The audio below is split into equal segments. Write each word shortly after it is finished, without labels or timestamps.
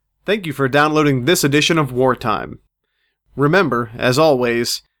Thank you for downloading this edition of Wartime. Remember, as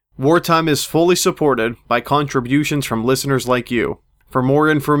always, Wartime is fully supported by contributions from listeners like you. For more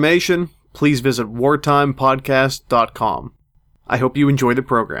information, please visit wartimepodcast.com. I hope you enjoy the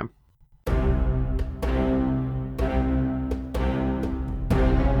program.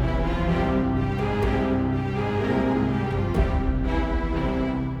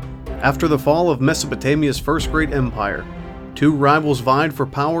 After the fall of Mesopotamia's first great empire, two rivals vied for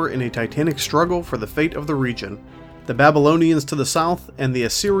power in a titanic struggle for the fate of the region. The Babylonians to the south and the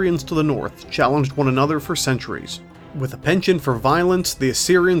Assyrians to the north challenged one another for centuries. With a penchant for violence, the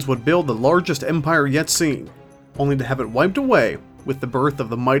Assyrians would build the largest empire yet seen, only to have it wiped away with the birth of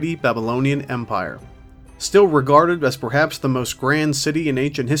the mighty Babylonian Empire. Still regarded as perhaps the most grand city in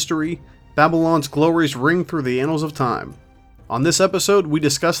ancient history, Babylon's glories ring through the annals of time. On this episode, we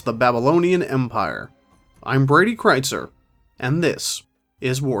discuss the Babylonian Empire. I'm Brady Kreitzer, and this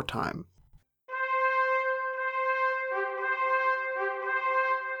is Wartime.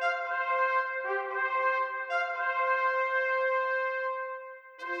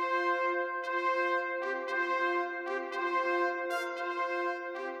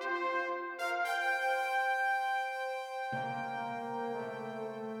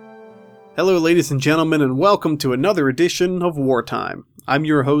 Hello ladies and gentlemen, and welcome to another edition of Wartime. I'm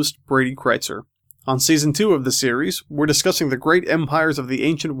your host, Brady Kreitzer. On Season 2 of the series, we're discussing the great empires of the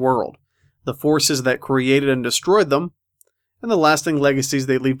ancient world, the forces that created and destroyed them, and the lasting legacies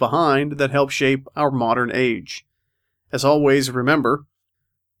they leave behind that help shape our modern age. As always, remember,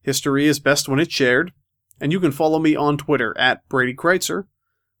 history is best when it's shared, and you can follow me on Twitter at Brady Kreitzer,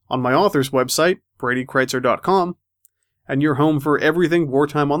 on my author's website, bradykreitzer.com, and your home for everything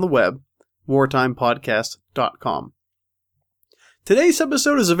wartime on the web, wartimepodcast.com. Today's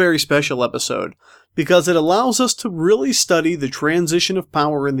episode is a very special episode because it allows us to really study the transition of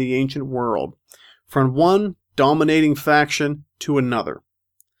power in the ancient world, from one dominating faction to another.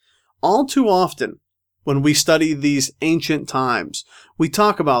 All too often, when we study these ancient times, we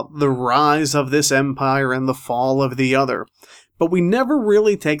talk about the rise of this empire and the fall of the other, but we never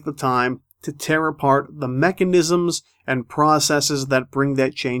really take the time to tear apart the mechanisms and processes that bring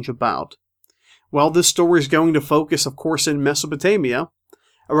that change about. Well, this story is going to focus, of course, in Mesopotamia,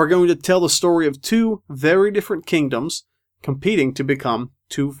 and we're going to tell the story of two very different kingdoms competing to become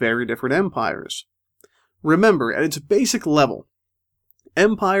two very different empires. Remember, at its basic level,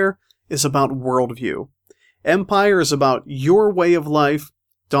 empire is about worldview. Empire is about your way of life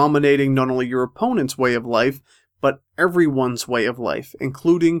dominating not only your opponent's way of life, but everyone's way of life,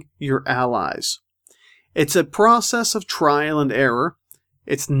 including your allies. It's a process of trial and error.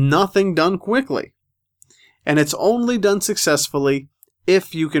 It's nothing done quickly, and it's only done successfully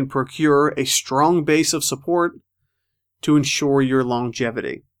if you can procure a strong base of support to ensure your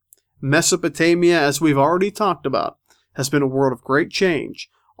longevity. Mesopotamia, as we've already talked about, has been a world of great change,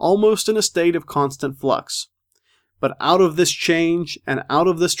 almost in a state of constant flux. But out of this change and out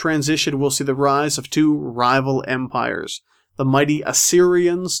of this transition, we'll see the rise of two rival empires, the mighty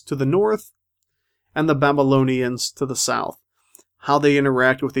Assyrians to the north and the Babylonians to the south. How they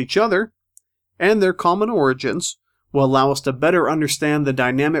interact with each other, and their common origins, will allow us to better understand the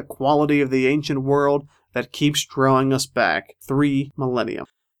dynamic quality of the ancient world that keeps drawing us back 3 millennia.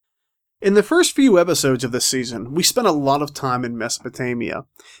 In the first few episodes of this season, we spent a lot of time in Mesopotamia,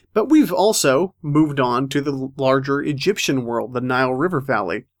 but we've also moved on to the larger Egyptian world, the Nile River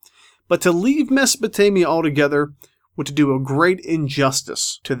Valley. But to leave Mesopotamia altogether would to do a great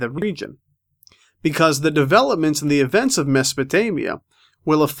injustice to the region, because the developments and the events of Mesopotamia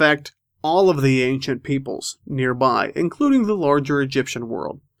will affect all of the ancient peoples nearby, including the larger Egyptian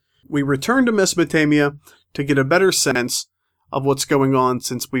world. We return to Mesopotamia to get a better sense of what's going on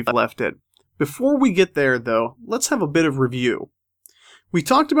since we've left it. Before we get there, though, let's have a bit of review. We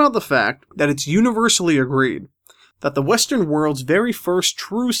talked about the fact that it's universally agreed that the Western world's very first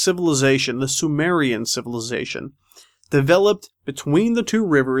true civilization, the Sumerian civilization, developed between the two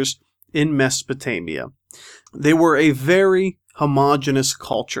rivers in Mesopotamia. They were a very homogeneous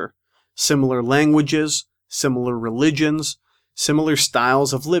culture. Similar languages, similar religions, similar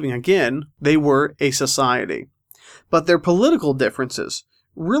styles of living. Again, they were a society. But their political differences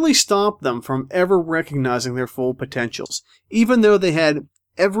really stopped them from ever recognizing their full potentials, even though they had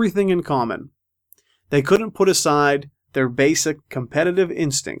everything in common. They couldn't put aside their basic competitive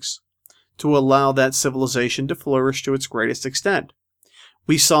instincts to allow that civilization to flourish to its greatest extent.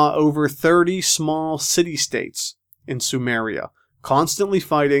 We saw over 30 small city-states in Sumeria, constantly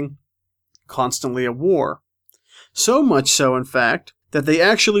fighting, constantly at war. So much so, in fact, that they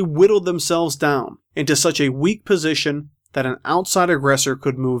actually whittled themselves down into such a weak position that an outside aggressor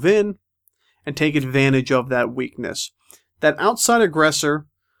could move in and take advantage of that weakness. That outside aggressor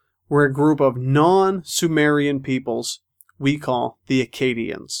were a group of non-Sumerian peoples we call the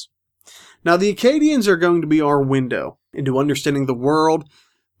Akkadians. Now, the Akkadians are going to be our window into understanding the world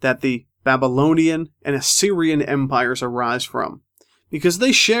that the Babylonian and Assyrian empires arise from, because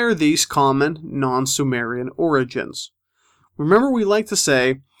they share these common non-Sumerian origins. Remember, we like to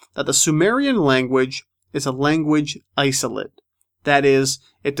say that the Sumerian language is a language isolate. That is,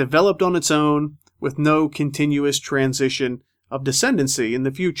 it developed on its own with no continuous transition of descendancy in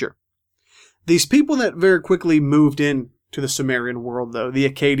the future. These people that very quickly moved in to the Sumerian world, though, the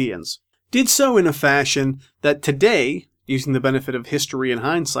Akkadians, did so in a fashion that today, using the benefit of history and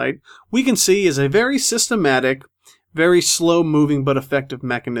hindsight, we can see is a very systematic, very slow-moving but effective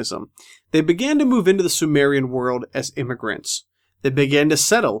mechanism. They began to move into the Sumerian world as immigrants. They began to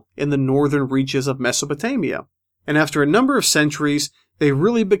settle in the northern reaches of Mesopotamia. And after a number of centuries, they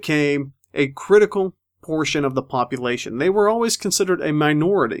really became a critical portion of the population. They were always considered a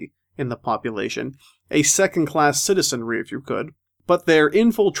minority in the population, a second-class citizenry, if you could. But their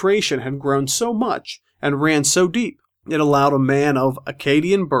infiltration had grown so much and ran so deep, it allowed a man of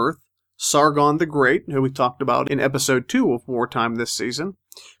Akkadian birth, Sargon the Great, who we talked about in episode 2 of Wartime this season,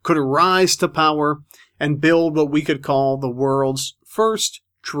 could rise to power and build what we could call the world's first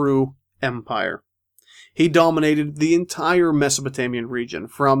true empire. He dominated the entire Mesopotamian region,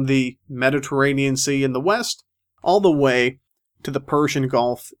 from the Mediterranean Sea in the west, all the way to the Persian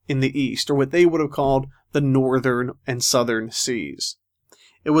Gulf in the east, or what they would have called the northern and southern seas.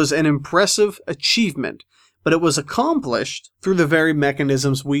 It was an impressive achievement, but it was accomplished through the very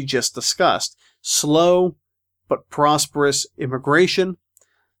mechanisms we just discussed. Slow but prosperous immigration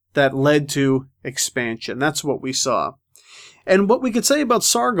that led to expansion. That's what we saw. And what we could say about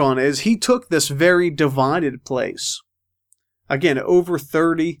Sargon is he took this very divided place. Again, over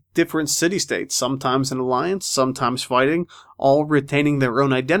 30 different city-states, sometimes in alliance, sometimes fighting, all retaining their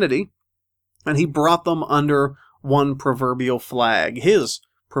own identity. And he brought them under one proverbial flag, his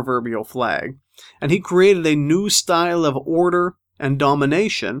proverbial flag. And he created a new style of order and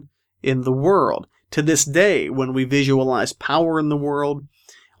domination in the world. To this day, when we visualize power in the world,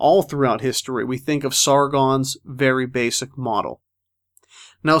 all throughout history, we think of Sargon's very basic model.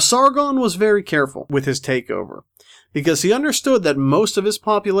 Now, Sargon was very careful with his takeover, because he understood that most of his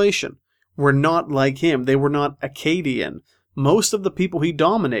population were not like him. They were not Akkadian. Most of the people he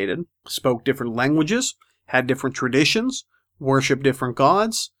dominated spoke different languages, had different traditions, worshipped different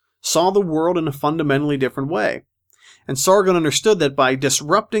gods, saw the world in a fundamentally different way. And Sargon understood that by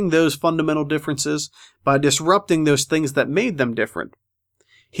disrupting those fundamental differences, by disrupting those things that made them different,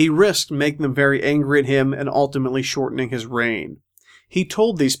 he risked making them very angry at him and ultimately shortening his reign. He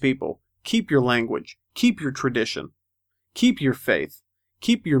told these people, keep your language, keep your tradition, keep your faith,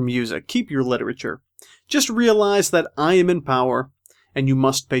 keep your music, keep your literature. Just realize that I am in power and you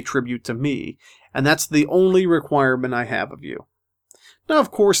must pay tribute to me, and that's the only requirement I have of you. Now,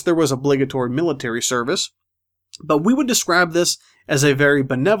 of course, there was obligatory military service, but we would describe this as a very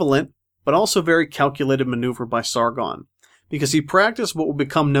benevolent, but also very calculated maneuver by Sargon, because he practiced what will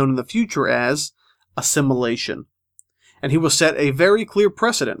become known in the future as assimilation. And he will set a very clear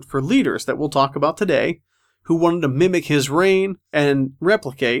precedent for leaders that we'll talk about today who wanted to mimic his reign and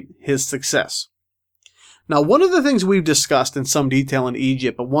replicate his success. Now, one of the things we've discussed in some detail in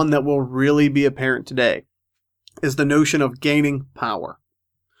Egypt, but one that will really be apparent today, is the notion of gaining power.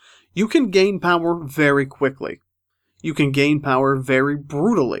 You can gain power very quickly. You can gain power very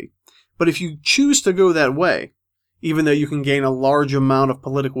brutally. But if you choose to go that way, even though you can gain a large amount of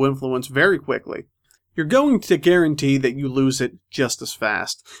political influence very quickly, you're going to guarantee that you lose it just as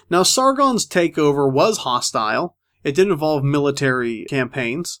fast. Now, Sargon's takeover was hostile. It did involve military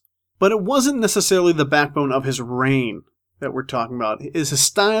campaigns, but it wasn't necessarily the backbone of his reign that we're talking about. His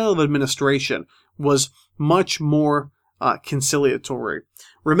style of administration was much more conciliatory.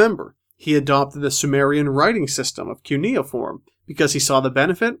 Remember, he adopted the Sumerian writing system of cuneiform because he saw the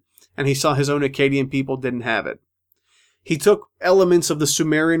benefit, and he saw his own Akkadian people didn't have it. He took elements of the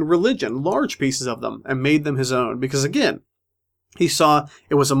Sumerian religion, large pieces of them, and made them his own because, again, he saw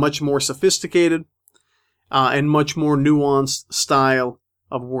it was a much more sophisticated and much more nuanced style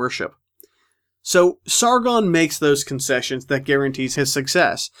of worship. So Sargon makes those concessions that guarantees his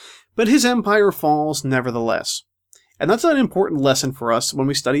success, but his empire falls nevertheless. And that's an important lesson for us when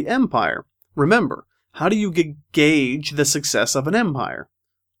we study empire. Remember, how do you gauge the success of an empire?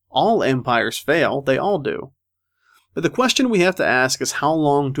 All empires fail, they all do. But the question we have to ask is, how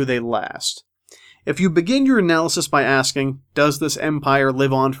long do they last? If you begin your analysis by asking, does this empire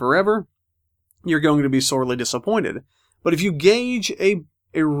live on forever? You're going to be sorely disappointed. But if you gauge a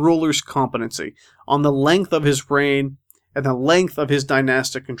ruler's competency on the length of his reign and the length of his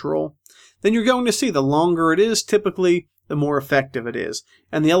dynastic control, then you're going to see the longer it is, typically, the more effective it is.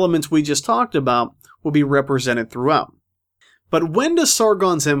 And the elements we just talked about will be represented throughout. But when does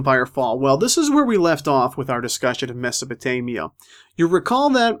Sargon's empire fall? Well, this is where we left off with our discussion of Mesopotamia. You recall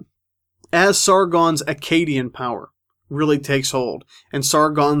that as Sargon's Akkadian power really takes hold, and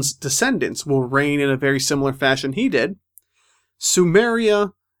Sargon's descendants will reign in a very similar fashion he did,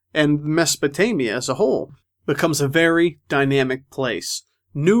 Sumeria and Mesopotamia as a whole becomes a very dynamic place.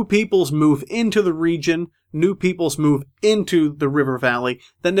 New peoples move into the region, new peoples move into the river valley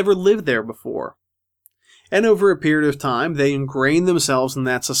that never lived there before. And over a period of time, they ingrain themselves in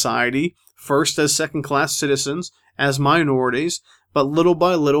that society, first as second-class citizens, as minorities, but little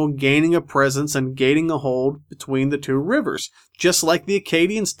by little gaining a presence and gaining a hold between the two rivers, just like the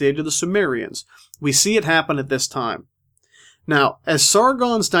Akkadians did to the Sumerians. We see it happen at this time. Now, as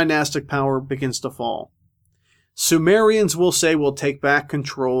Sargon's dynastic power begins to fall, Sumerians will say will take back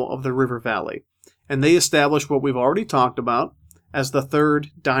control of the river valley, and they establish what we've already talked about as the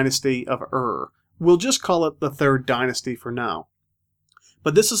third dynasty of Ur. We'll just call it the third dynasty for now.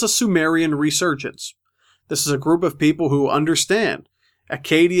 But this is a Sumerian resurgence. This is a group of people who understand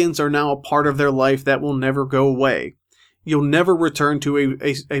Akkadians are now a part of their life that will never go away. You'll never return to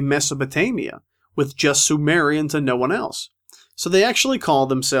a Mesopotamia with just Sumerians and no one else. So they actually call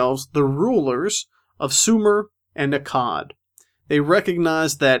themselves the rulers of Sumer and Akkad. They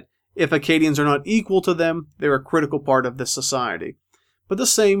recognize that if Akkadians are not equal to them, they're a critical part of this society. But the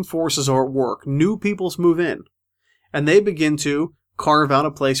same forces are at work. New peoples move in, and they begin to carve out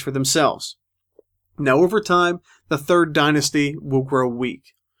a place for themselves. Now, over time, the third dynasty will grow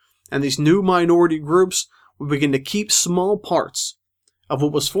weak, and these new minority groups will begin to keep small parts of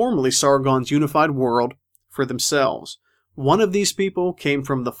what was formerly Sargon's unified world for themselves. One of these people came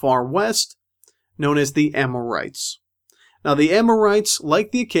from the far west, known as the Amorites. Now, the Amorites,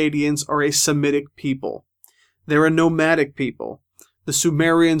 like the Akkadians, are a Semitic people. They're a nomadic people. The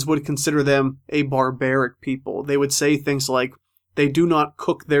Sumerians would consider them a barbaric people. They would say things like, they do not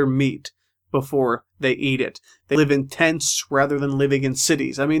cook their meat before they eat it. They live in tents rather than living in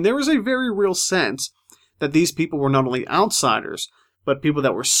cities. I mean, there was a very real sense that these people were not only outsiders, but people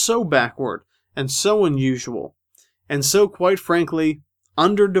that were so backward and so unusual, and so, quite frankly,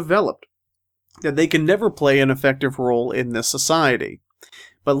 underdeveloped, that they can never play an effective role in this society.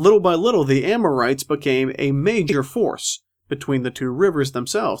 But little by little, the Amorites became a major force between the two rivers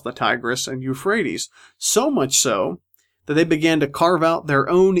themselves, the Tigris and Euphrates, so much so that they began to carve out their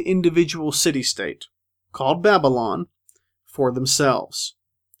own individual city-state, called Babylon, for themselves.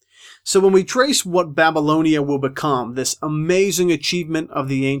 So when we trace what Babylonia will become, this amazing achievement of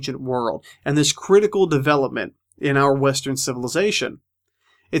the ancient world, and this critical development in our Western civilization,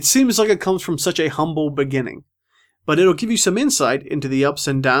 it seems like it comes from such a humble beginning. But it'll give you some insight into the ups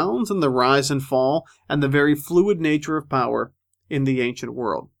and downs and the rise and fall and the very fluid nature of power in the ancient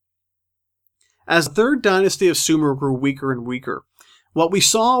world. As the third dynasty of Sumer grew weaker and weaker, what we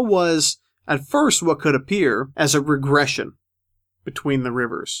saw was, at first, what could appear as a regression between the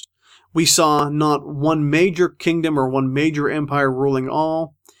rivers. We saw not one major kingdom or one major empire ruling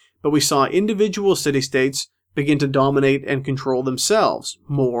all, but we saw individual city-states begin to dominate and control themselves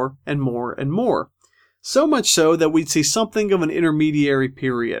more and more and more. So much so that we'd see something of an intermediary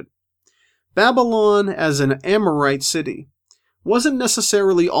period. Babylon, as an Amorite city, wasn't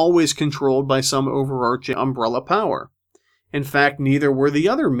necessarily always controlled by some overarching umbrella power. In fact, neither were the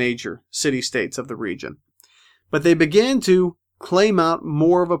other major city-states of the region. But they began to claim out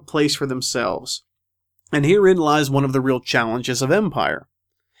more of a place for themselves. And herein lies one of the real challenges of empire.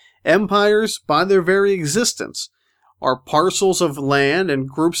 Empires, by their very existence, are parcels of land and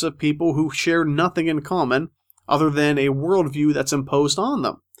groups of people who share nothing in common other than a worldview that's imposed on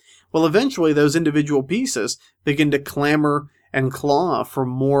them. Well, eventually those individual pieces begin to clamor and claw for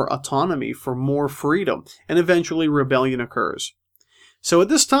more autonomy, for more freedom, and eventually rebellion occurs. So at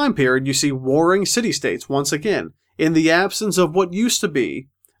this time period, you see warring city-states once again, in the absence of what used to be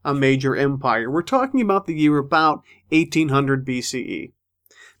a major empire. We're talking about the year about 1800 BCE.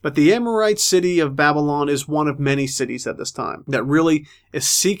 But the Amorite city of Babylon is one of many cities at this time that really is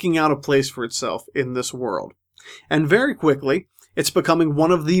seeking out a place for itself in this world. And very quickly, it's becoming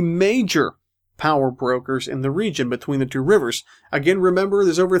one of the major power brokers in the region between the two rivers. Again, remember,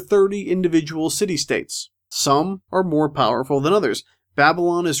 there's over 30 individual city-states. Some are more powerful than others.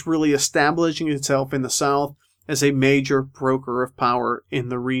 Babylon is really establishing itself in the south as a major broker of power in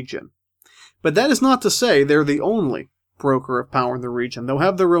the region. But that is not to say they're the only broker of power in the region. They'll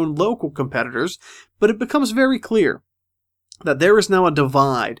have their own local competitors, but it becomes very clear that there is now a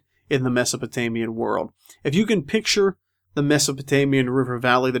divide in the Mesopotamian world. If you can picture the Mesopotamian river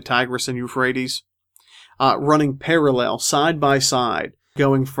valley, the Tigris and Euphrates, running parallel, side by side,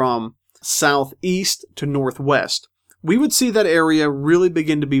 going from southeast to northwest, we would see that area really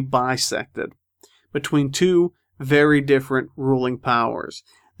begin to be bisected between two very different ruling powers.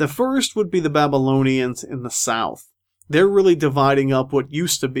 The first would be the Babylonians in the south. They're really dividing up what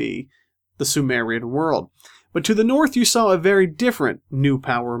used to be the Sumerian world. But to the north, you saw a very different new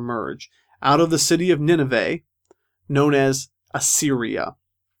power emerge out of the city of Nineveh, known as Assyria.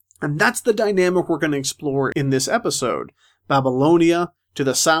 And that's the dynamic we're going to explore in this episode. Babylonia to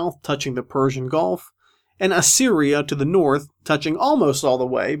the south, touching the Persian Gulf, and Assyria to the north, touching almost all the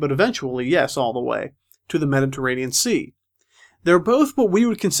way, but eventually, yes, all the way, to the Mediterranean Sea. They're both what we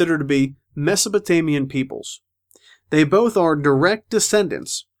would consider to be Mesopotamian peoples. They both are direct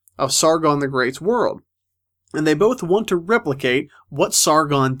descendants of Sargon the Great's world, and they both want to replicate what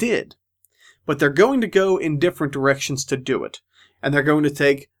Sargon did. But they're going to go in different directions to do it, and they're going to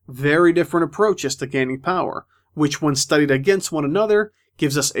take very different approaches to gaining power, which when studied against one another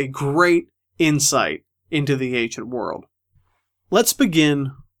gives us a great insight into the ancient world. Let's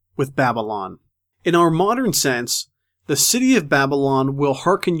begin with Babylon. In our modern sense, the city of Babylon will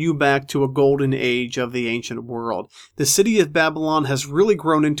hearken you back to a golden age of the ancient world. The city of Babylon has really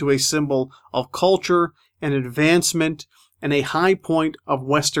grown into a symbol of culture and advancement and a high point of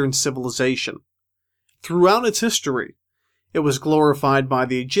Western civilization. Throughout its history, it was glorified by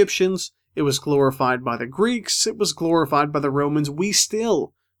the Egyptians, it was glorified by the Greeks, it was glorified by the Romans. We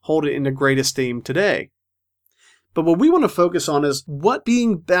still hold it in great esteem today. But what we want to focus on is what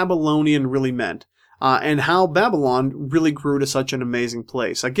being Babylonian really meant, and how Babylon really grew to such an amazing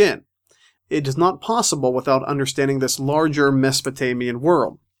place. Again, it is not possible without understanding this larger Mesopotamian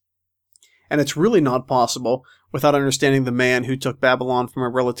world. And it's really not possible without understanding the man who took Babylon from a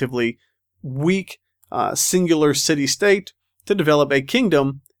relatively weak, singular city-state to develop a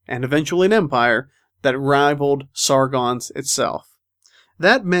kingdom and eventually an empire that rivaled Sargon's itself.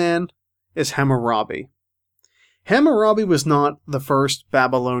 That man is Hammurabi. Hammurabi was not the first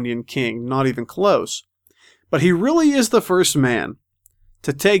Babylonian king, not even close, but he really is the first man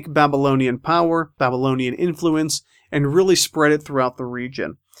to take Babylonian power, Babylonian influence, and really spread it throughout the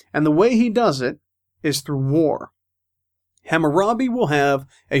region. And the way he does it is through war. Hammurabi will have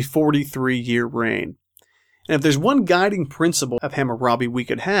a 43-year reign. And if there's one guiding principle of Hammurabi we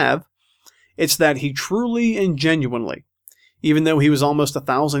could have, it's that he truly and genuinely, even though he was almost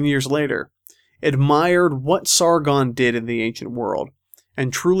 1,000 years later, admired what Sargon did in the ancient world,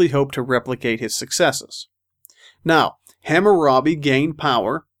 and truly hoped to replicate his successes. Now, Hammurabi gained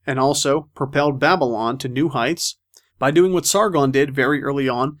power and also propelled Babylon to new heights by doing what Sargon did very early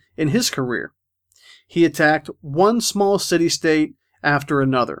on in his career. He attacked one small city-state after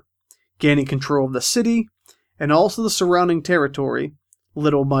another, gaining control of the city and also the surrounding territory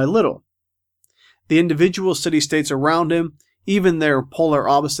little by little. The individual city-states around him, even their polar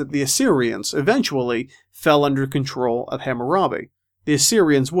opposite, the Assyrians, eventually fell under control of Hammurabi. The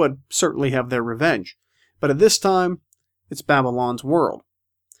Assyrians would certainly have their revenge, but at this time, it's Babylon's world.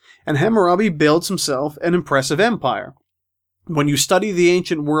 And Hammurabi builds himself an impressive empire. When you study the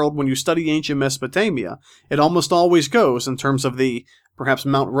ancient world, when you study ancient Mesopotamia, it almost always goes in terms of the, perhaps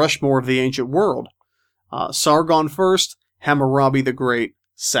Mount Rushmore of the ancient world. Sargon first, Hammurabi the Great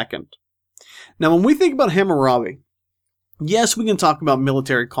second. Now when we think about Hammurabi, yes, we can talk about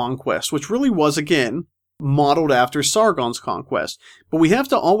military conquest, which really was, again, modeled after Sargon's conquest, but we have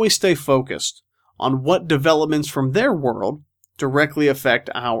to always stay focused on what developments from their world directly affect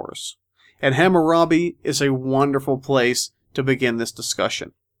ours. And Hammurabi is a wonderful place to begin this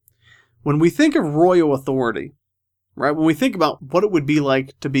discussion. When we think of royal authority, right, when we think about what it would be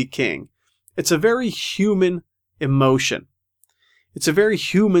like to be king, it's a very human emotion. It's a very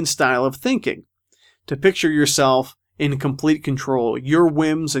human style of thinking. To picture yourself in complete control, your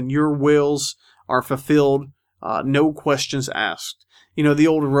whims and your wills are fulfilled, no questions asked. You know, the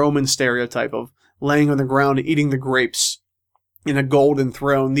old Roman stereotype of laying on the ground eating the grapes in a golden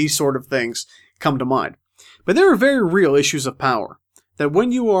throne, these sort of things come to mind. But there are very real issues of power that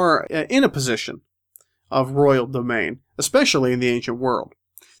when you are in a position of royal domain, especially in the ancient world,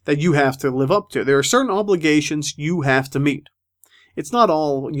 that you have to live up to. There are certain obligations you have to meet. It's not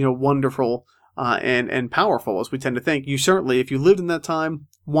all, wonderful and powerful as we tend to think. You certainly, if you lived in that time,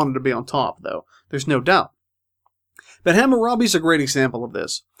 wanted to be on top, though. There's no doubt. But Hammurabi's a great example of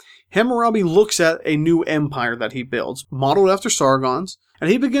this. Hammurabi looks at a new empire that he builds, modeled after Sargon's, and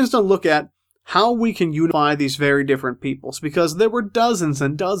he begins to look at how we can unify these very different peoples, because there were dozens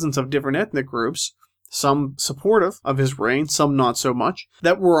and dozens of different ethnic groups some supportive of his reign, some not so much,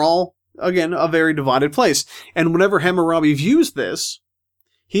 that were all, again, a very divided place. And whenever Hammurabi views this,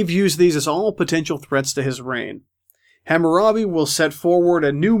 he views these as all potential threats to his reign. Hammurabi will set forward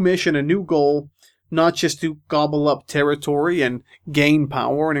a new mission, a new goal, not just to gobble up territory and gain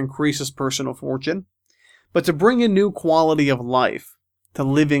power and increase his personal fortune, but to bring a new quality of life to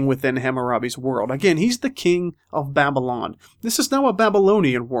living within Hammurabi's world. Again, he's the king of Babylon. This is now a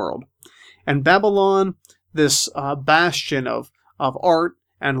Babylonian world. And Babylon, this bastion of art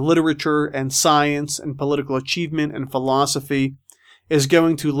and literature and science and political achievement and philosophy, is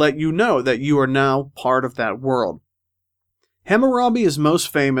going to let you know that you are now part of that world. Hammurabi is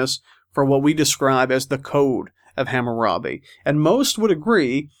most famous for what we describe as the Code of Hammurabi, and most would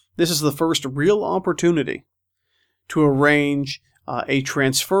agree this is the first real opportunity to arrange a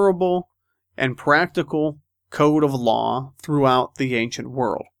transferable and practical code of law throughout the ancient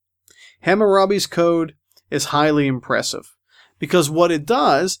world. Hammurabi's code is highly impressive because what it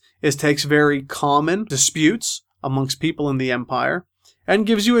does is takes very common disputes amongst people in the empire and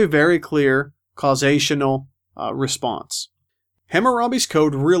gives you a very clear causational response. Hammurabi's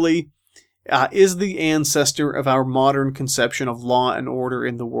code really is the ancestor of our modern conception of law and order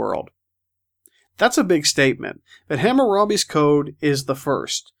in the world. That's a big statement, but Hammurabi's code is the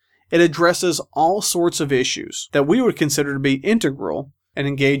first. It addresses all sorts of issues that we would consider to be integral in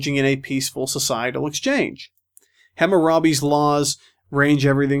engaging in a peaceful societal exchange. Hammurabi's laws range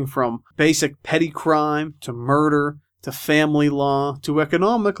everything from basic petty crime to murder to family law to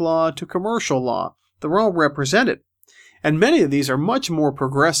economic law to commercial law. They're all represented. And many of these are much more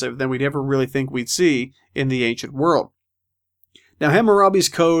progressive than we'd ever really think we'd see in the ancient world. Now, Hammurabi's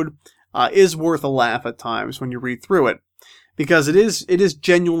code is worth a laugh at times when you read through it, because it is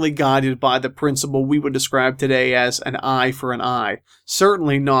genuinely guided by the principle we would describe today as an eye for an eye.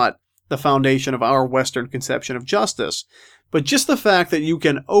 Certainly not the foundation of our Western conception of justice, but just the fact that you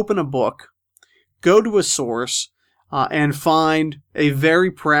can open a book, go to a source, and find a very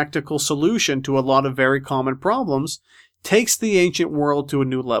practical solution to a lot of very common problems takes the ancient world to a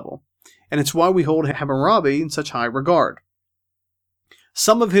new level. And it's why we hold Hammurabi in such high regard.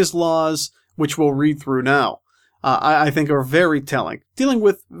 Some of his laws, which we'll read through now, I think are very telling, dealing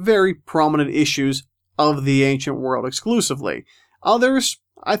with very prominent issues of the ancient world exclusively. Others,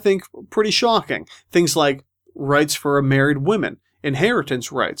 I think, pretty shocking. Things like rights for a married woman,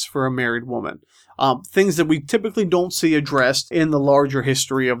 inheritance rights for a married woman, things that we typically don't see addressed in the larger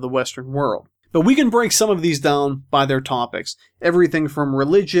history of the Western world. But we can break some of these down by their topics, everything from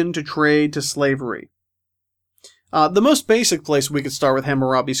religion to trade to slavery. The most basic place we could start with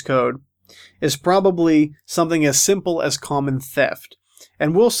Hammurabi's code is probably something as simple as common theft.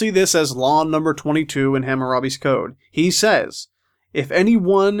 And we'll see this as law number 22 in Hammurabi's code. He says, if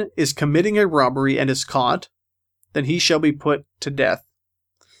anyone is committing a robbery and is caught, then he shall be put to death.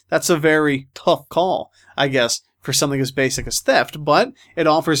 That's a very tough call, I guess, for something as basic as theft, but it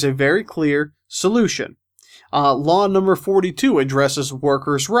offers a very clear solution. Law number 42 addresses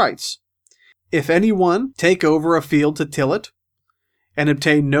workers' rights. If anyone take over a field to till it, and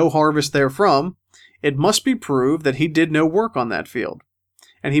obtain no harvest therefrom, it must be proved that he did no work on that field,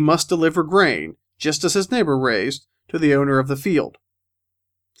 and he must deliver grain, just as his neighbor raised, to the owner of the field.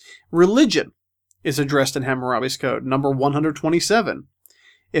 Religion is addressed in Hammurabi's code, number 127.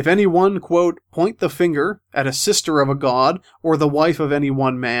 If anyone, quote, point the finger at a sister of a god, or the wife of any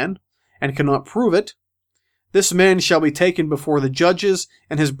one man, and cannot prove it, this man shall be taken before the judges,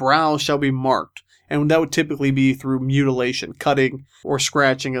 and his brow shall be marked. And that would typically be through mutilation, cutting, or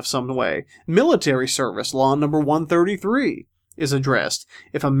scratching of some way. Military service, law number 133, is addressed.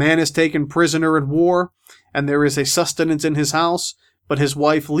 If a man is taken prisoner in war, and there is a sustenance in his house, but his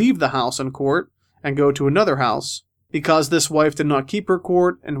wife leave the house in court, and go to another house, because this wife did not keep her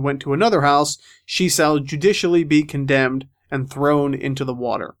court, and went to another house, she shall judicially be condemned, and thrown into the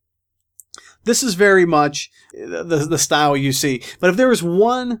water. This is very much the style you see. But if there is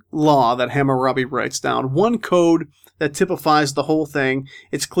one law that Hammurabi writes down, one code that typifies the whole thing,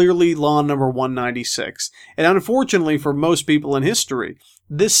 it's clearly law number 196. And unfortunately for most people in history,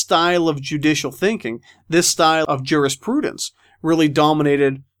 this style of judicial thinking, this style of jurisprudence, really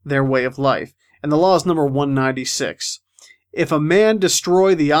dominated their way of life. And the law is number 196. If a man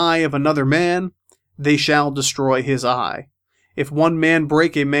destroy the eye of another man, they shall destroy his eye. If one man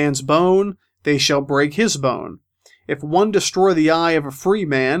break a man's bone, they shall break his bone. If one destroy the eye of a free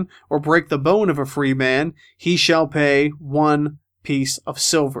man, or break the bone of a free man, he shall pay 1 piece of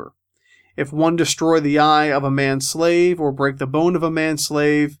silver. If one destroy the eye of a man's slave, or break the bone of a man's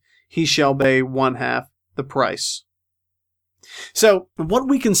slave, he shall pay 1/2 the price. So, what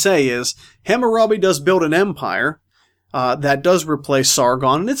we can say is, Hammurabi does build an empire that does replace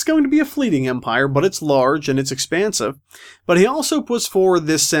Sargon, and it's going to be a fleeting empire, but it's large and it's expansive. But he also puts forward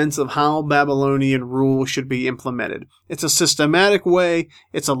this sense of how Babylonian rule should be implemented. It's a systematic way,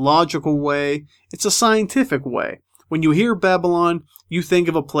 it's a logical way, it's a scientific way. When you hear Babylon, you think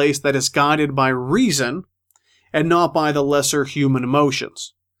of a place that is guided by reason and not by the lesser human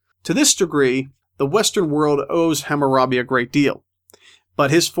emotions. To this degree, the Western world owes Hammurabi a great deal.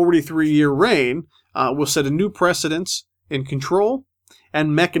 But his 43-year reign will set a new precedence in control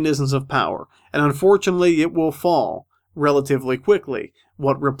and mechanisms of power. And unfortunately, it will fall relatively quickly.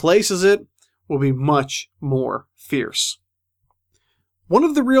 What replaces it will be much more fierce. One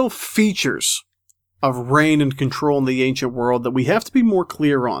of the real features of reign and control in the ancient world that we have to be more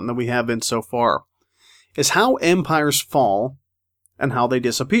clear on than we have been so far is how empires fall and how they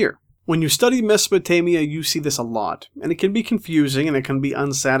disappear. When you study Mesopotamia, you see this a lot, and it can be confusing and it can be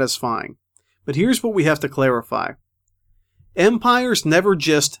unsatisfying. But here's what we have to clarify. Empires never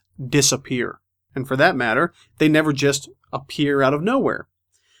just disappear, and for that matter, they never just appear out of nowhere.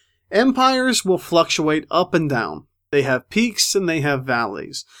 Empires will fluctuate up and down. They have peaks and they have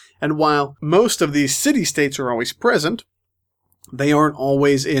valleys. And while most of these city-states are always present, they aren't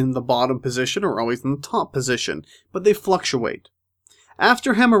always in the bottom position or always in the top position, but they fluctuate.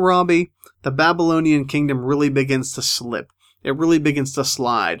 After Hammurabi, the Babylonian kingdom really begins to slip. It really begins to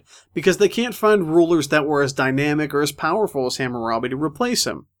slide, because they can't find rulers that were as dynamic or as powerful as Hammurabi to replace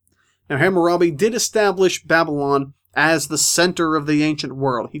him. Now, Hammurabi did establish Babylon as the center of the ancient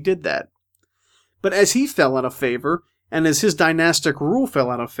world. He did that. But as he fell out of favor, and as his dynastic rule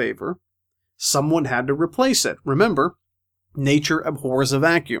fell out of favor, someone had to replace it. Remember, nature abhors a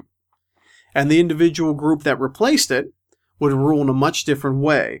vacuum. And the individual group that replaced it would rule in a much different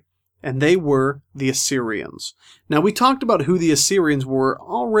way, and they were the Assyrians. Now, we talked about who the Assyrians were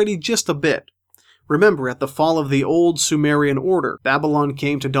already just a bit. Remember, at the fall of the old Sumerian order, Babylon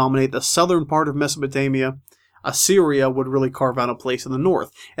came to dominate the southern part of Mesopotamia. Assyria would really carve out a place in the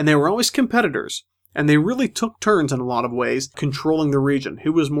north, and they were always competitors, and they really took turns in a lot of ways controlling the region,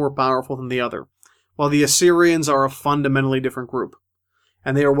 who was more powerful than the other, while the Assyrians are a fundamentally different group,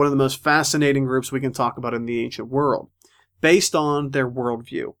 and they are one of the most fascinating groups we can talk about in the ancient world, based on their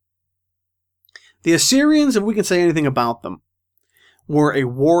worldview. The Assyrians, if we can say anything about them, were a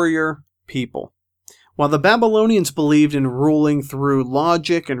warrior people. While the Babylonians believed in ruling through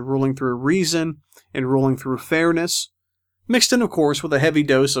logic and ruling through reason and ruling through fairness, mixed in, of course, with a heavy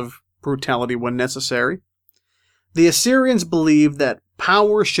dose of brutality when necessary, the Assyrians believed that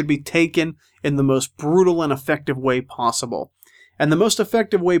power should be taken in the most brutal and effective way possible. And the most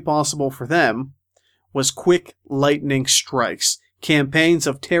effective way possible for them was quick lightning strikes, campaigns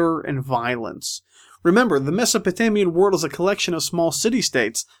of terror and violence. Remember, the Mesopotamian world is a collection of small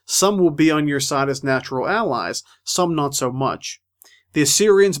city-states. Some will be on your side as natural allies, some not so much. The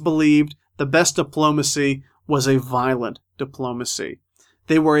Assyrians believed the best diplomacy was a violent diplomacy.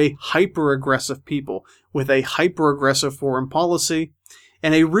 They were a hyper-aggressive people with a hyper-aggressive foreign policy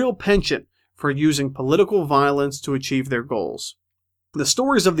and a real penchant for using political violence to achieve their goals. The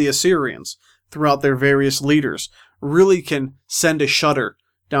stories of the Assyrians throughout their various leaders really can send a shudder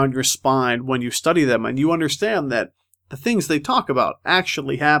down your spine when you study them and you understand that the things they talk about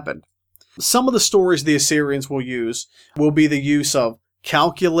actually happened. Some of the stories the Assyrians will use will be the use of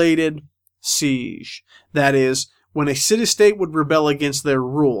calculated siege. That is, when a city-state would rebel against their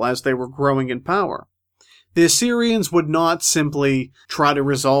rule as they were growing in power, the Assyrians would not simply try to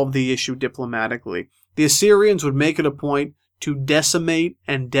resolve the issue diplomatically. The Assyrians would make it a point to decimate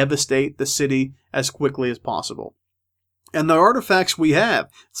and devastate the city as quickly as possible. And the artifacts we have,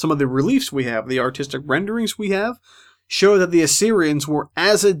 some of the reliefs we have, the artistic renderings we have, show that the Assyrians were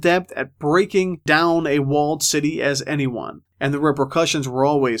as adept at breaking down a walled city as anyone, and the repercussions were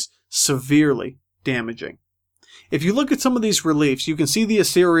always severely damaging. If you look at some of these reliefs, you can see the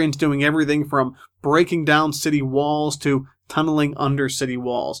Assyrians doing everything from breaking down city walls to tunneling under city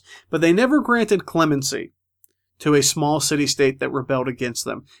walls, but they never granted clemency to a small city-state that rebelled against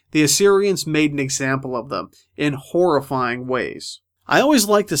them. The Assyrians made an example of them in horrifying ways. I always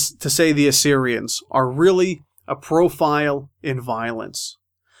like to say the Assyrians are really a profile in violence,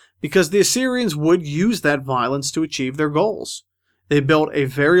 because the Assyrians would use that violence to achieve their goals. They built a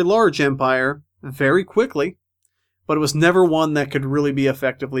very large empire very quickly, but it was never one that could really be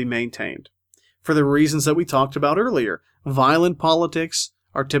effectively maintained. For the reasons that we talked about earlier, violent politics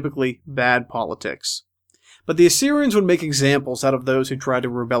are typically bad politics. But the Assyrians would make examples out of those who tried to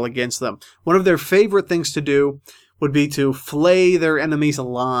rebel against them. One of their favorite things to do would be to flay their enemies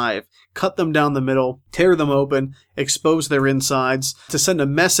alive, cut them down the middle, tear them open, expose their insides, to send a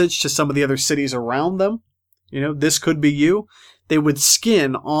message to some of the other cities around them. This could be you. They would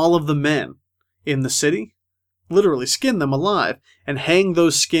skin all of the men in the city, literally skin them alive, and hang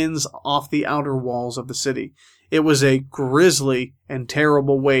those skins off the outer walls of the city. It was a grisly and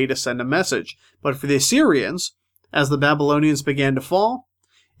terrible way to send a message. But for the Assyrians, as the Babylonians began to fall,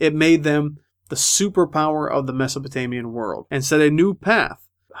 it made them the superpower of the Mesopotamian world and set a new path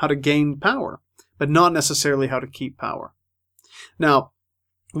how to gain power, but not necessarily how to keep power. Now,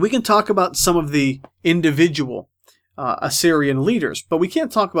 we can talk about some of the individual Assyrian leaders, but we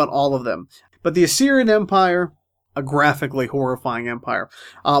can't talk about all of them. But the Assyrian Empire, a graphically horrifying empire.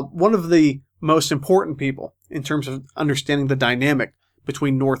 One of the most important people in terms of understanding the dynamic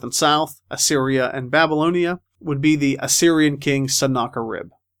between North and South, Assyria and Babylonia, would be the Assyrian king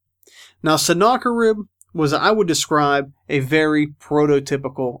Sennacherib. Now, Sennacherib was, I would describe, a very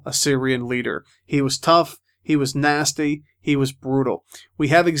prototypical Assyrian leader. He was tough, he was nasty, he was brutal. We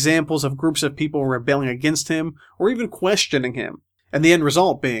have examples of groups of people rebelling against him or even questioning him, and the end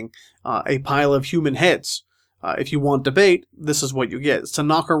result being a pile of human heads. If you want debate, this is what you get.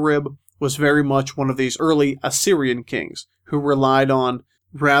 Sennacherib was very much one of these early Assyrian kings who relied on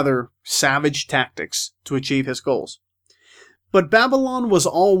rather savage tactics to achieve his goals. But Babylon was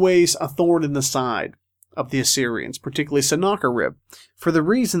always a thorn in the side of the Assyrians, particularly Sennacherib, for the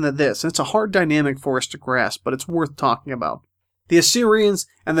reason that and it's a hard dynamic for us to grasp, but it's worth talking about. The Assyrians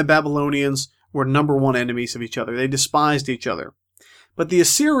and the Babylonians were number one enemies of each other. They despised each other. But the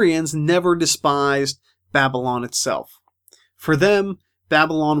Assyrians never despised Babylon itself. For them,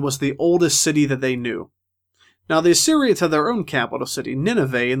 Babylon was the oldest city that they knew. Now, the Assyrians had their own capital city,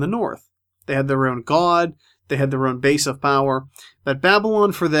 Nineveh, in the north. They had their own god, they had their own base of power, but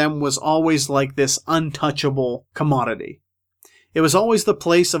Babylon for them was always like this untouchable commodity. It was always the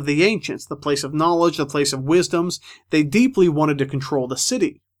place of the ancients, the place of knowledge, the place of wisdoms. They deeply wanted to control the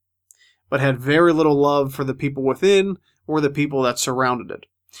city, but had very little love for the people within or the people that surrounded it.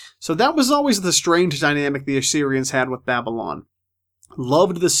 So that was always the strange dynamic the Assyrians had with Babylon.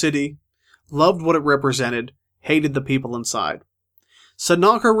 Loved the city, loved what it represented, hated the people inside.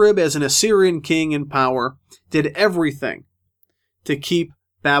 Sennacherib, as an Assyrian king in power, did everything to keep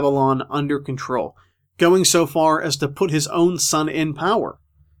Babylon under control, going so far as to put his own son in power,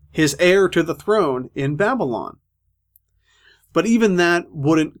 his heir to the throne in Babylon. But even that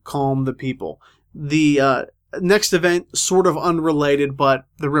wouldn't calm the people. The next event, sort of unrelated, but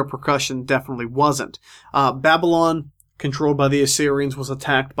the repercussion definitely wasn't. Babylon, controlled by the Assyrians, was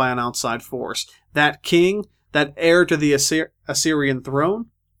attacked by an outside force. That king, that heir to the Assyrian throne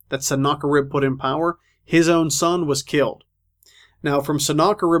that Sennacherib put in power, his own son was killed. Now, from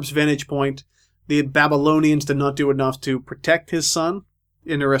Sennacherib's vantage point, the Babylonians did not do enough to protect his son.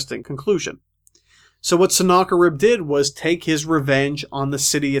 Interesting conclusion. So what Sennacherib did was take his revenge on the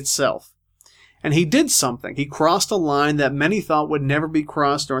city itself. And he did something. He crossed a line that many thought would never be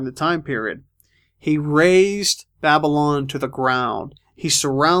crossed during the time period. He razed Babylon to the ground. He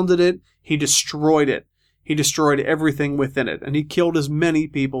surrounded it. He destroyed it. He destroyed everything within it, and he killed as many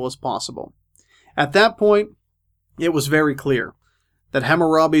people as possible. At that point, it was very clear that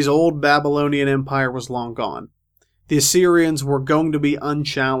Hammurabi's old Babylonian empire was long gone. The Assyrians were going to be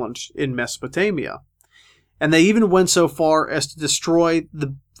unchallenged in Mesopotamia. And they even went so far as to destroy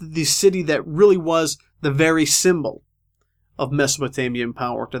the city that really was the very symbol of Mesopotamian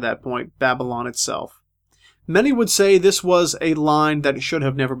power to that point, Babylon itself. Many would say this was a line that should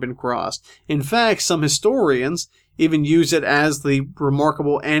have never been crossed. In fact, some historians even use it as the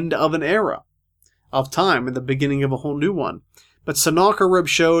remarkable end of an era of time and the beginning of a whole new one. But Sennacherib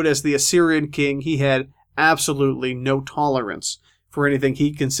showed as the Assyrian king he had absolutely no tolerance for anything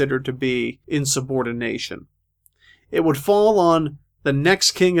he considered to be insubordination. It would fall on the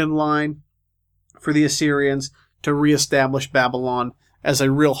next king in line for the Assyrians to reestablish Babylon as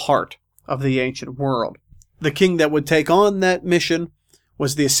a real heart of the ancient world. The king that would take on that mission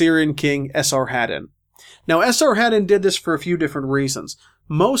was the Assyrian king Esarhaddon. Now, Esarhaddon did this for a few different reasons.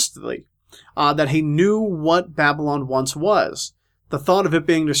 Mostly that he knew what Babylon once was. The thought of it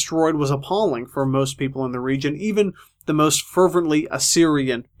being destroyed was appalling for most people in the region. Even the most fervently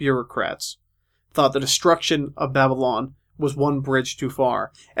Assyrian bureaucrats thought the destruction of Babylon was one bridge too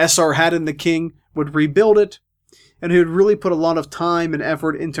far. Esarhaddon the king would rebuild it, and he would really put a lot of time and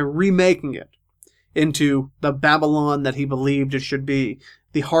effort into remaking it into the Babylon that he believed it should be,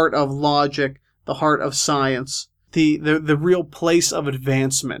 the heart of logic, the heart of science, the real place of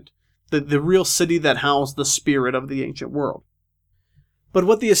advancement, the real city that housed the spirit of the ancient world. But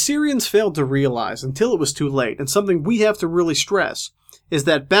what the Assyrians failed to realize until it was too late, and something we have to really stress, is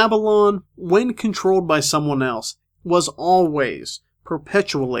that Babylon, when controlled by someone else, was always,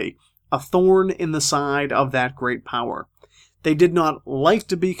 perpetually, a thorn in the side of that great power. They did not like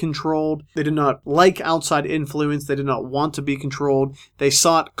to be controlled. They did not like outside influence. They did not want to be controlled. They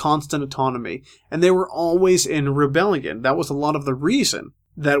sought constant autonomy. And they were always in rebellion. That was a lot of the reason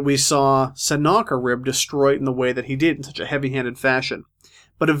that we saw Sennacherib destroyed in the way that he did, in such a heavy-handed fashion.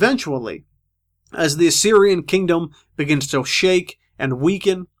 But eventually, as the Assyrian kingdom begins to shake and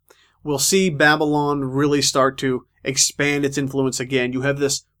weaken, we'll see Babylon really start to expand its influence again. You have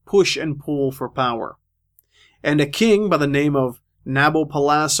this push and pull for power. And a king by the name of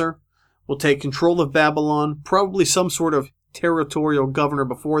Nabopolassar will take control of Babylon, probably some sort of territorial governor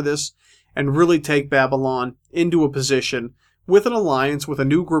before this, and really take Babylon into a position with an alliance with a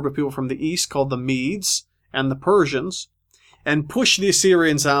new group of people from the east called the Medes and the Persians, and push the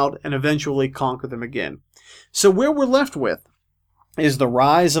Assyrians out and eventually conquer them again. So where we're left with is the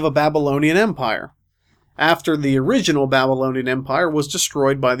rise of a Babylonian empire, after the original Babylonian empire was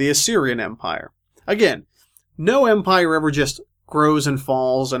destroyed by the Assyrian Empire. Again, no empire ever just grows and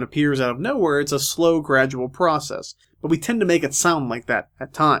falls and appears out of nowhere. It's a slow, gradual process. But we tend to make it sound like that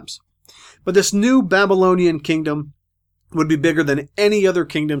at times. But this new Babylonian kingdom would be bigger than any other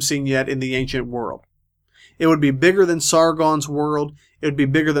kingdom seen yet in the ancient world. It would be bigger than Sargon's world. It would be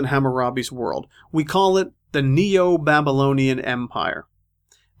bigger than Hammurabi's world. We call it the Neo-Babylonian Empire.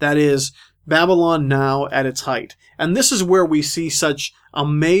 That is, Babylon now at its height. And this is where we see such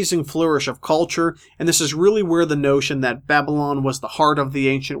amazing flourish of culture, and this is really where the notion that Babylon was the heart of the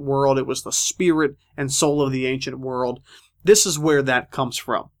ancient world, it was the spirit and soul of the ancient world, this is where that comes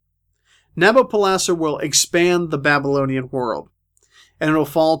from. Nabopolassar will expand the Babylonian world, and it will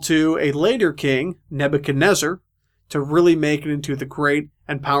fall to a later king, Nebuchadnezzar, to really make it into the great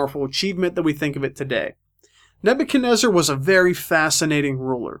and powerful achievement that we think of it today. Nebuchadnezzar was a very fascinating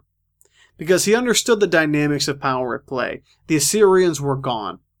ruler, because he understood the dynamics of power at play. The Assyrians were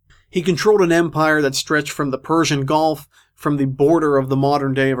gone. He controlled an empire that stretched from the Persian Gulf, from the border of the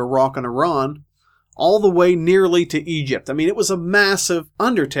modern day of Iraq and Iran, all the way nearly to Egypt. I mean, it was a massive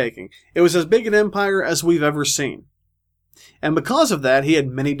undertaking. It was as big an empire as we've ever seen. And because of that, he had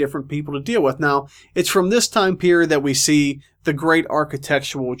many different people to deal with. Now, it's from this time period that we see the great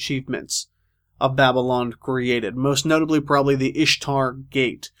architectural achievements of Babylon created, most notably probably the Ishtar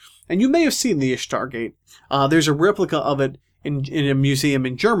Gate. And you may have seen the Ishtar Gate. There's a replica of it in a museum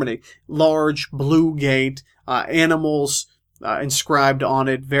in Germany. Large blue gate, animals inscribed on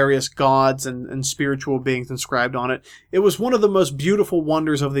it, various gods and spiritual beings inscribed on it. It was one of the most beautiful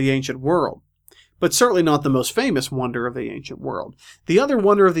wonders of the ancient world, but certainly not the most famous wonder of the ancient world. The other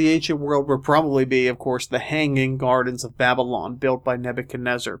wonder of the ancient world would probably be, of course, the Hanging Gardens of Babylon, built by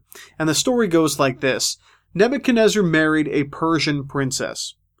Nebuchadnezzar. And the story goes like this. Nebuchadnezzar married a Persian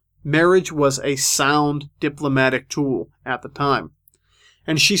princess. Marriage was a sound diplomatic tool at the time.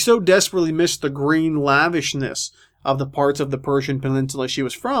 And she so desperately missed the green lavishness of the parts of the Persian peninsula she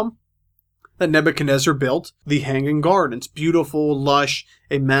was from that Nebuchadnezzar built the Hanging Gardens. Beautiful, lush,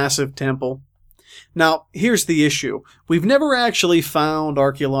 a massive temple. Now, here's the issue. We've never actually found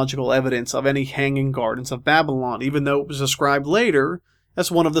archaeological evidence of any Hanging Gardens of Babylon, even though it was described later as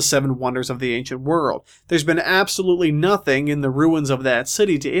one of the 7 wonders of the ancient world. There's been absolutely nothing in the ruins of that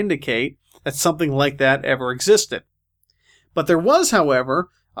city to indicate that something like that ever existed. But there was, however,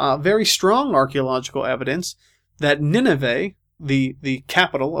 very strong archaeological evidence that Nineveh, the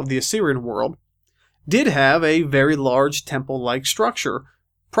capital of the Assyrian world, did have a very large temple-like structure,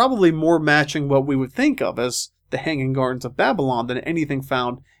 probably more matching what we would think of as the Hanging Gardens of Babylon than anything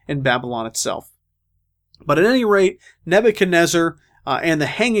found in Babylon itself. But at any rate, Nebuchadnezzar and the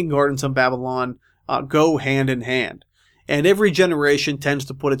Hanging Gardens of Babylon go hand in hand. And every generation tends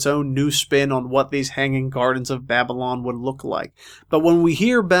to put its own new spin on what these Hanging Gardens of Babylon would look like. But when we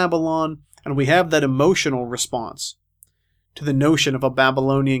hear Babylon, and we have that emotional response to the notion of a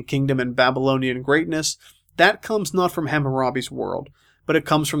Babylonian kingdom and Babylonian greatness, that comes not from Hammurabi's world, but it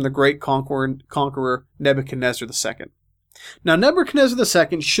comes from the great conqueror Nebuchadnezzar II. Now,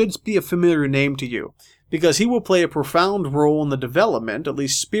 Nebuchadnezzar II should be a familiar name to you, because he will play a profound role in the development, at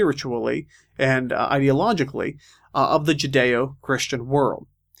least spiritually and ideologically, of the Judeo-Christian world.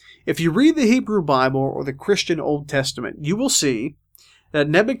 If you read the Hebrew Bible or the Christian Old Testament, you will see that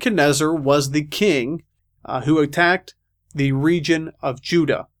Nebuchadnezzar was the king who attacked the region of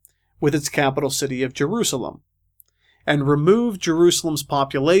Judah with its capital city of Jerusalem and removed Jerusalem's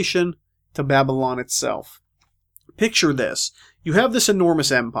population to Babylon itself. Picture this. You have this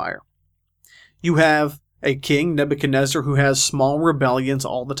enormous empire. You have a king, Nebuchadnezzar, who has small rebellions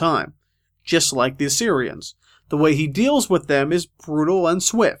all the time, just like the Assyrians. The way he deals with them is brutal and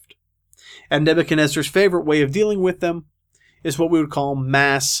swift. And Nebuchadnezzar's favorite way of dealing with them is what we would call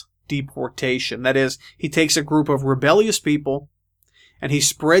mass deportation. That is, he takes a group of rebellious people and he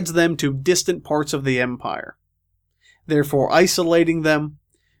spreads them to distant parts of the empire, therefore isolating them,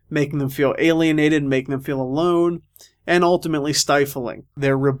 making them feel alienated, making them feel alone, and ultimately stifling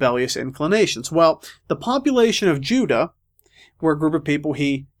their rebellious inclinations. Well, the population of Judah were a group of people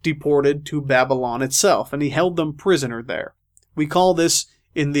he deported to Babylon itself, and he held them prisoner there. We call this,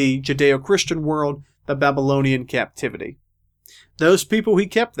 in the Judeo-Christian world, the Babylonian captivity. Those people he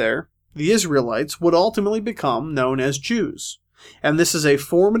kept there, the Israelites, would ultimately become known as Jews. And this is a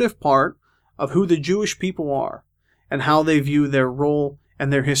formative part of who the Jewish people are and how they view their role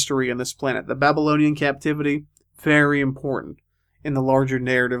and their history on this planet. The Babylonian captivity, very important in the larger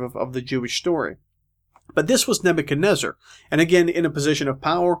narrative of the Jewish story. But this was Nebuchadnezzar. And again, in a position of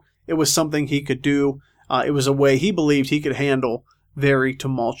power, it was something he could do. It was a way he believed he could handle very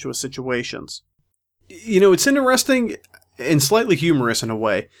tumultuous situations. You know, it's interesting and slightly humorous in a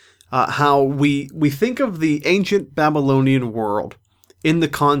way, how we think of the ancient Babylonian world in the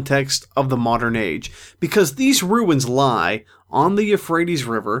context of the modern age, because these ruins lie on the Euphrates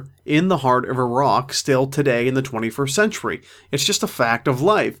River in the heart of Iraq still today in the 21st century. It's just a fact of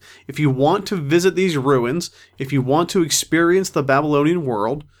life. If you want to visit these ruins, if you want to experience the Babylonian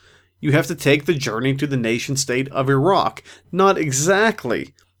world, you have to take the journey to the nation-state of Iraq. Not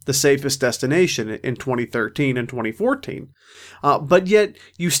exactly the safest destination in 2013 and 2014. But yet,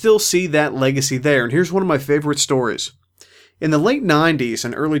 you still see that legacy there. And here's one of my favorite stories. In the late 90s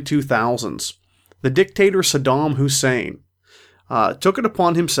and early 2000s, the dictator Saddam Hussein took it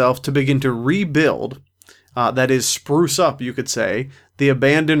upon himself to begin to rebuild, that is, spruce up, you could say, the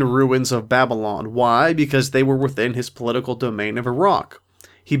abandoned ruins of Babylon. Why? Because they were within his political domain of Iraq.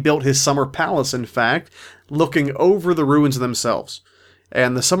 He built his summer palace, in fact, looking over the ruins themselves.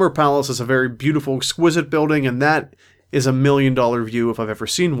 And the summer palace is a very beautiful, exquisite building, and that is $1 million view if I've ever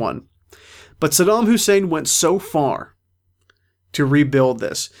seen one. But Saddam Hussein went so far to rebuild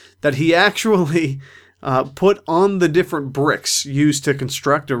this that he actually put on the different bricks used to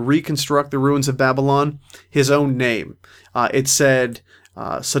construct or reconstruct the ruins of Babylon his own name. It said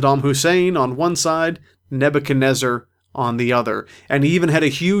Saddam Hussein on one side, Nebuchadnezzar on the other. And he even had a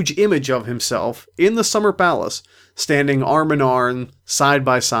huge image of himself in the summer palace, standing arm in arm, side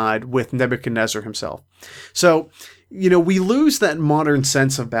by side with Nebuchadnezzar himself. So, you know, we lose that modern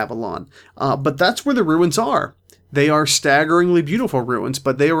sense of Babylon, but that's where the ruins are. They are staggeringly beautiful ruins,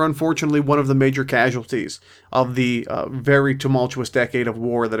 but they are unfortunately one of the major casualties of the very tumultuous decade of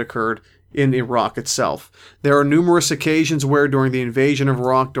war that occurred in Iraq itself. There are numerous occasions where during the invasion of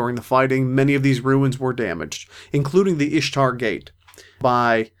Iraq, during the fighting, many of these ruins were damaged, including the Ishtar Gate,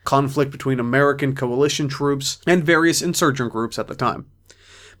 by conflict between American coalition troops and various insurgent groups at the time.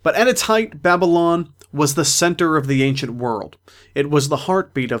 But at its height, Babylon was the center of the ancient world. It was the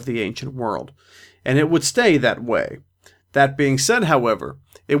heartbeat of the ancient world, and it would stay that way. That being said, however,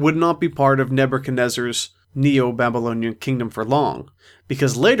 it would not be part of Nebuchadnezzar's Neo-Babylonian kingdom for long,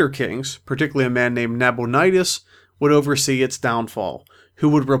 because later kings, particularly a man named Nabonidus, would oversee its downfall, who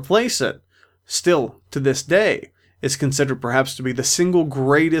would replace it. Still, to this day, is considered perhaps to be the single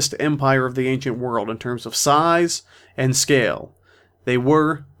greatest empire of the ancient world in terms of size and scale. They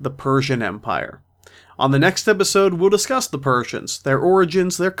were the Persian Empire. On the next episode, we'll discuss the Persians, their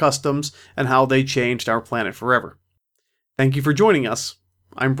origins, their customs, and how they changed our planet forever. Thank you for joining us.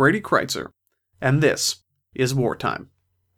 I'm Brady Kreitzer, and this is Wartime.